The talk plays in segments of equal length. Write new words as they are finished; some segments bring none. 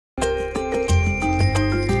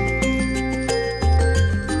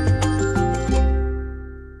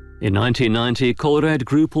In 1990, Colruyt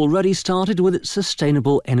Group already started with its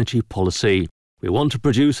sustainable energy policy. We want to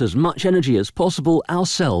produce as much energy as possible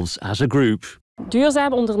ourselves as a group.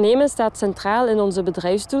 Duurzaam ondernemen staat centraal in onze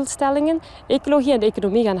bedrijfsdoelstellingen. Ecologie en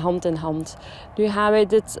economie gaan hand in hand. Nu gaan wij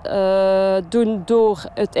dit doen door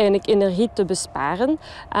uiteindelijk energie te besparen.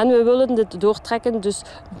 En we willen dit doortrekken dus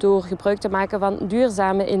door gebruik te maken van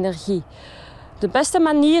duurzame energie. De beste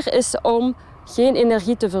manier is om geen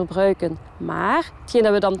energie te verbruiken. Maar hetgeen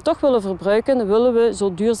dat we dan toch willen verbruiken, willen we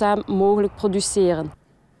zo duurzaam mogelijk produceren.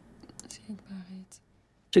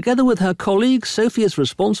 Together with her colleagues, Sophie is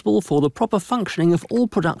responsible for the proper functioning of all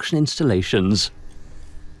production installations.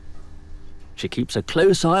 She keeps a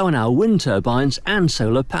close eye on our wind turbines and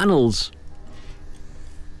solar panels.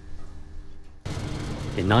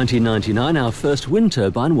 In 1999, our first wind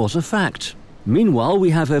turbine was a fact. Meanwhile,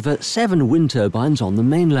 we have over 7 wind turbines on the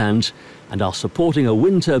mainland and are supporting a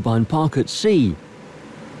wind turbine park at sea.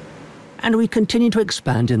 And we continue to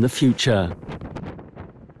expand in the future.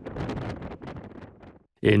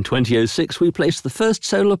 In 2006, we placed the first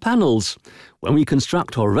solar panels. When we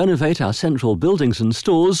construct or renovate our central buildings and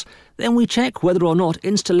stores, then we check whether or not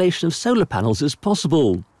installation of solar panels is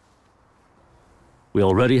possible. We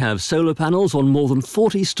already have solar panels on more than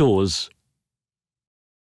 40 stores.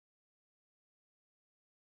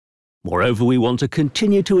 Moreover, we want to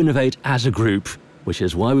continue to innovate as a group, which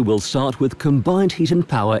is why we will start with combined heat and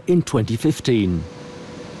power in 2015.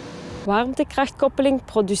 Warmtekrachtkoppeling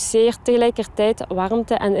produceert tegelijkertijd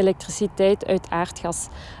warmte en elektriciteit uit aardgas.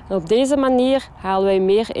 En op deze manier halen wij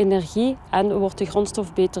meer energie en wordt de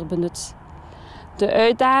grondstof beter benut. De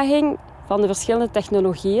uitdaging van de verschillende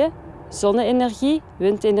technologieën, zonne-energie,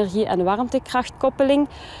 windenergie en warmtekrachtkoppeling,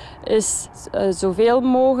 is zoveel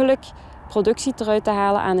mogelijk productie eruit te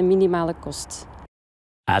halen aan een minimale kost.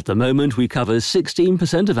 At the moment, we cover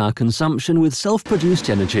 16% of our consumption with self-produced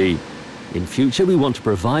energy. In future, we want to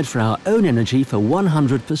provide for our own energy for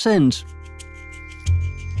 100%.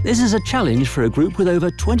 This is a challenge for a group with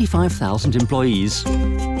over 25,000 employees.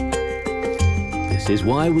 This is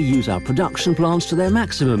why we use our production plants to their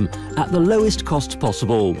maximum at the lowest cost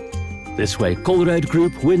possible. This way, Colruyt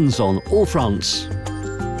Group wins on all fronts.